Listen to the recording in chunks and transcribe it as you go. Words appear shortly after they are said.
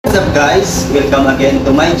What's up guys? Welcome again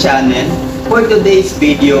to my channel. For today's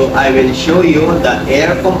video, I will show you the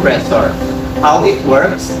air compressor, how it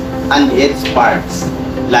works and its parts.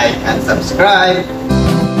 Like and subscribe.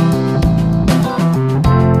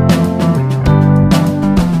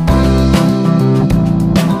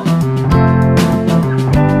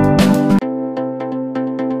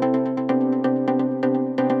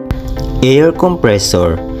 Air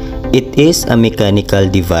compressor. It is a mechanical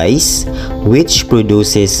device which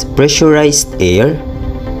produces pressurized air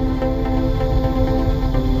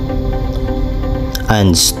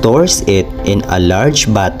and stores it in a large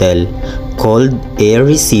bottle called air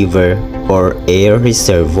receiver or air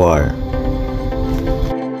reservoir.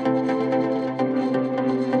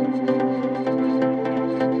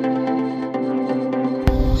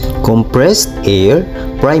 Compressed air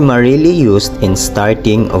primarily used in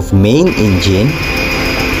starting of main engine,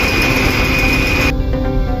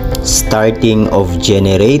 starting of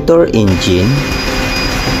generator engine,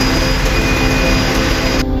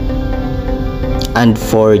 and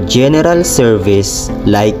for general service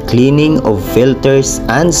like cleaning of filters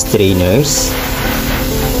and strainers,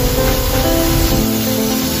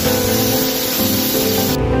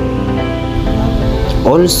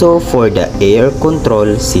 also for the air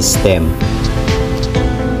control system.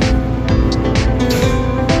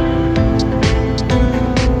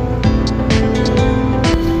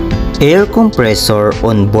 Air compressor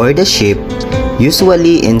on board a ship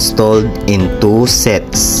usually installed in two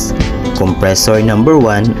sets, compressor number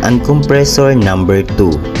 1 and compressor number 2.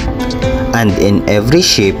 And in every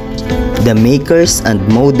ship, the makers and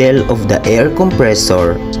model of the air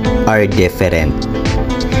compressor are different.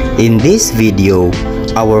 In this video,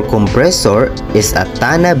 our compressor is a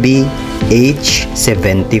Tanabe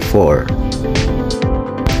H74.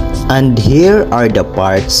 And here are the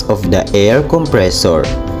parts of the air compressor: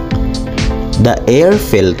 the air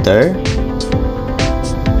filter,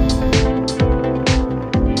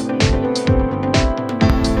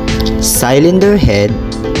 cylinder head,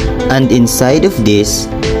 and inside of this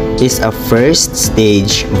is a first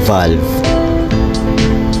stage valve.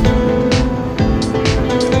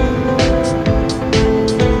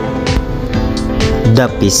 The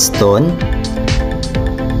piston,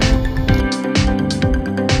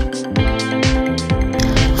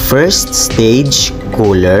 first stage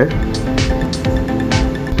cooler,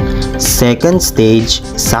 second stage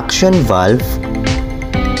suction valve,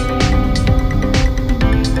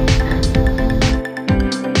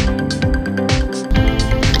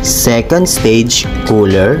 second stage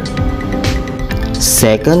cooler,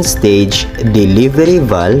 second stage delivery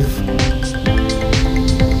valve,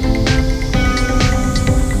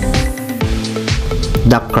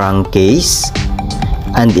 the crankcase,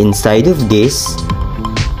 and inside of this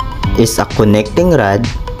is a connecting rod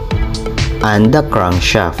and the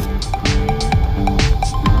crankshaft.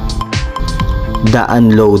 The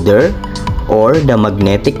unloader or the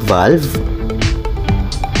magnetic valve,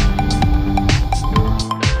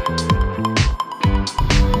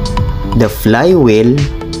 the flywheel,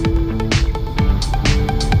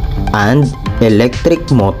 and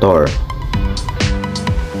electric motor,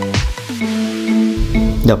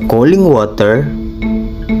 the cooling water,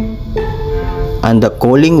 and the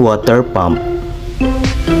cooling water pump,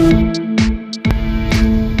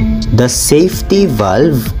 the safety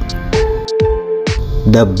valve,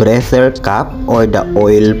 the breather cap or the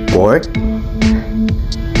oil port,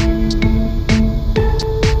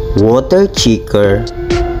 water checker,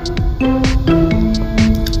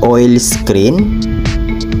 oil screen,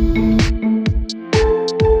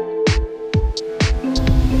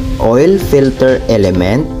 oil filter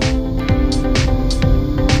element,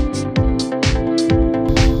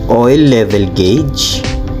 oil level gauge,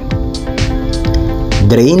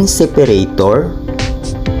 drain separator,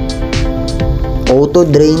 auto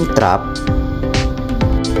drain trap,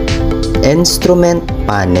 instrument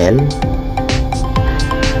panel,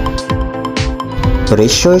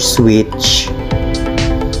 pressure switch,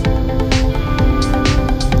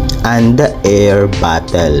 and the air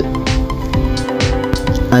bottle.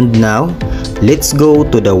 And now, let's go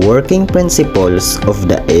to the working principles of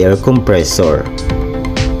the air compressor.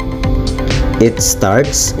 It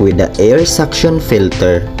starts with the air suction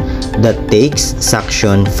filter that takes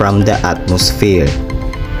suction from the atmosphere.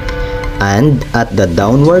 And at the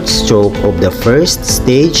downward stroke of the first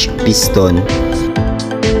stage piston,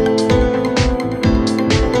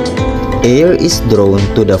 air is drawn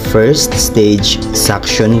to the first stage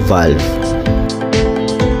suction valve.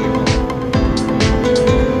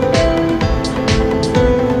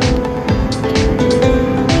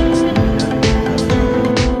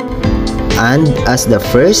 And as the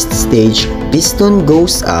first stage piston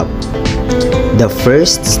goes up, the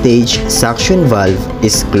first stage suction valve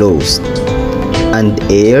is closed and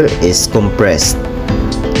air is compressed.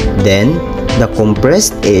 Then, the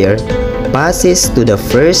compressed air passes to the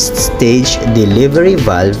first stage delivery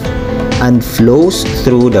valve and flows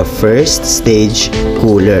through the first stage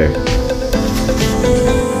cooler.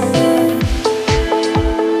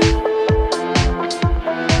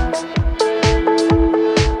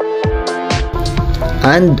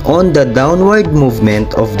 And on the downward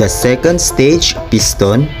movement of the second stage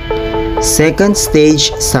piston, second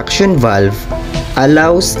stage suction valve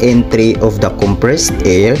allows entry of the compressed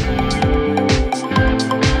air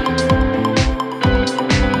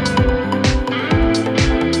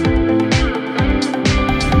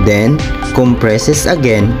then compresses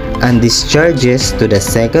again and discharges to the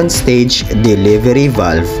second stage delivery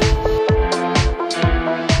valve.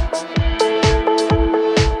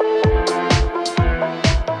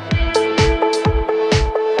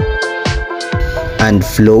 And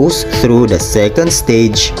flows through the second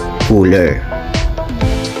stage cooler.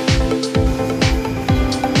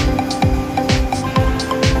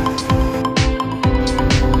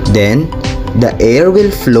 Then, the air will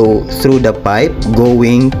flow through the pipe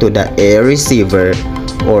going to the air receiver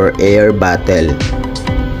or air bottle.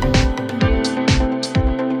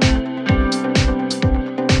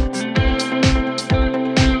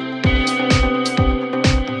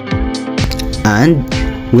 And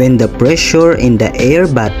when the pressure in the air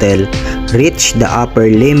bottle reach the upper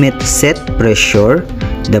limit set pressure,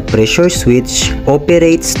 the pressure switch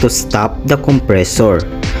operates to stop the compressor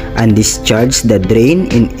and discharge the drain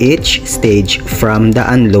in each stage from the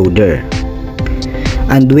unloader.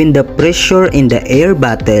 And when the pressure in the air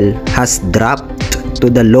bottle has dropped to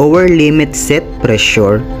the lower limit set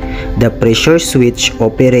pressure, the pressure switch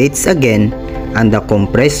operates again and the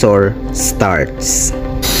compressor starts.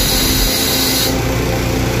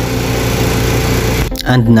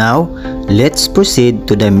 And now, let's proceed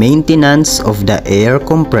to the maintenance of the air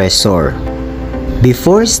compressor.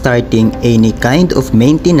 Before starting any kind of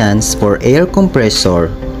maintenance for air compressor,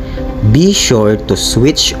 be sure to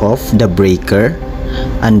switch off the breaker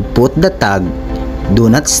and put the tag "Do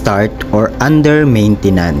not start" or "Under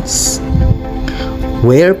maintenance."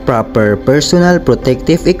 Wear proper personal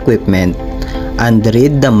protective equipment and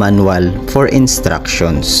read the manual for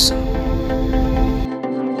instructions.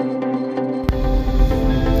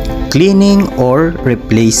 Cleaning or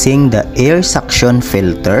replacing the air suction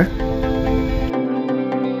filter.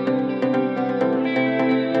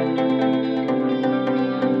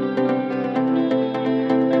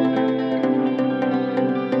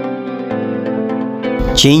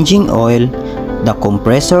 Changing oil, the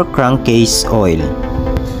compressor crankcase oil.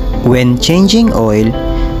 When changing oil,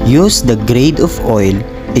 use the grade of oil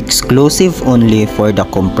exclusive only for the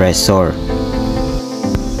compressor.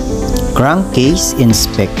 Crankcase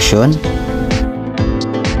inspection.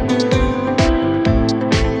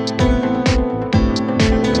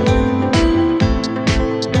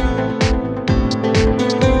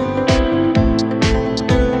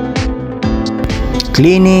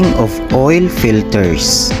 Cleaning of oil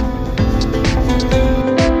filters.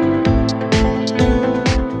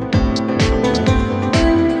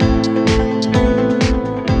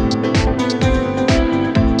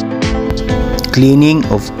 Cleaning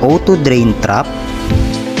of auto drain trap.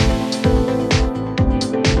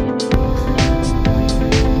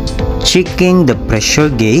 Checking the pressure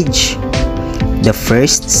gauge, the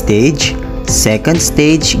first stage, second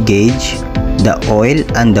stage gauge, the oil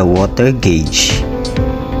and the water gauge.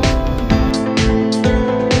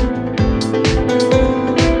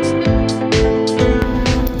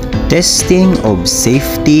 Testing of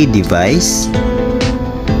safety device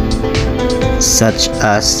such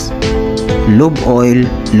as lube oil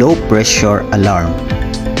low pressure alarm.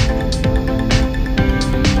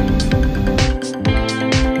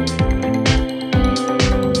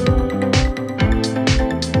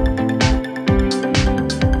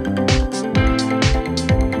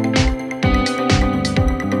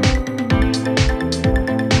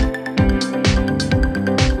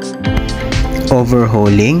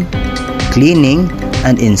 Overhauling, cleaning,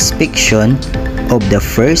 and inspection of the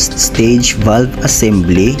first stage valve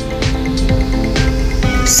assembly,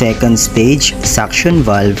 second stage suction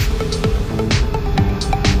valve,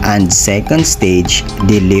 and second stage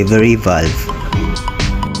delivery valve.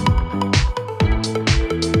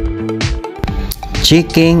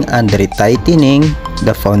 Checking and retightening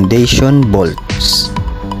the foundation bolts.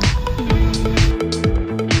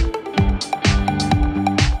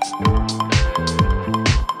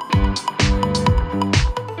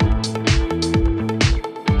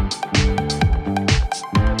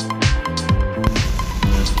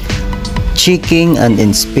 checking and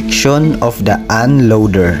inspection of the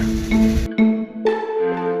unloader.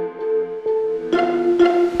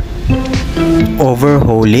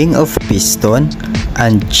 Overhauling of piston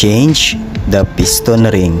and change the piston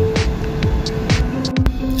ring.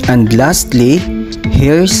 And lastly,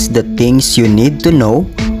 here's the things you need to know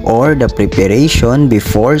or the preparation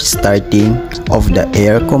before starting of the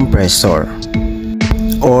air compressor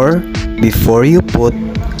or before you put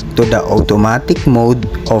to the automatic mode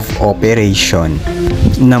of operation.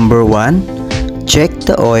 Number 1, check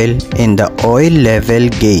the oil in the oil level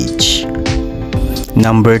gauge.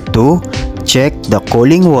 Number 2, check the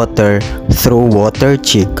cooling water through water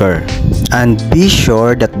checker and be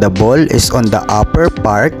sure that the ball is on the upper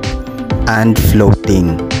part and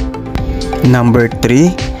floating. Number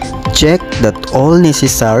 3, check that all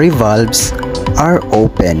necessary valves are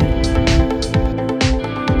open.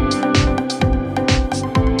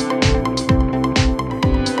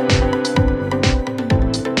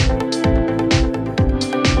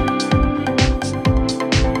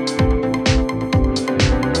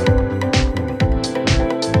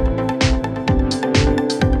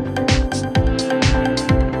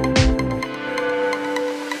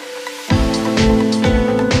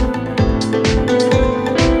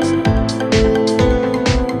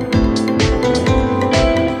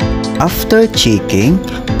 After checking,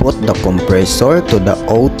 put the compressor to the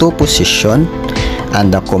auto position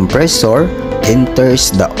and the compressor enters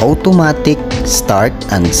the automatic start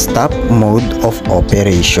and stop mode of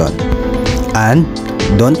operation. And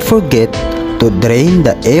don't forget to drain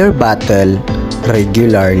the air bottle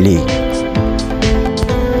regularly.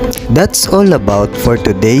 That's all about for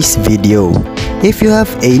today's video. If you have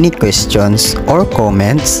any questions or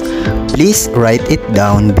comments, please write it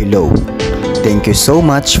down below. Thank you so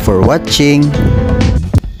much for watching.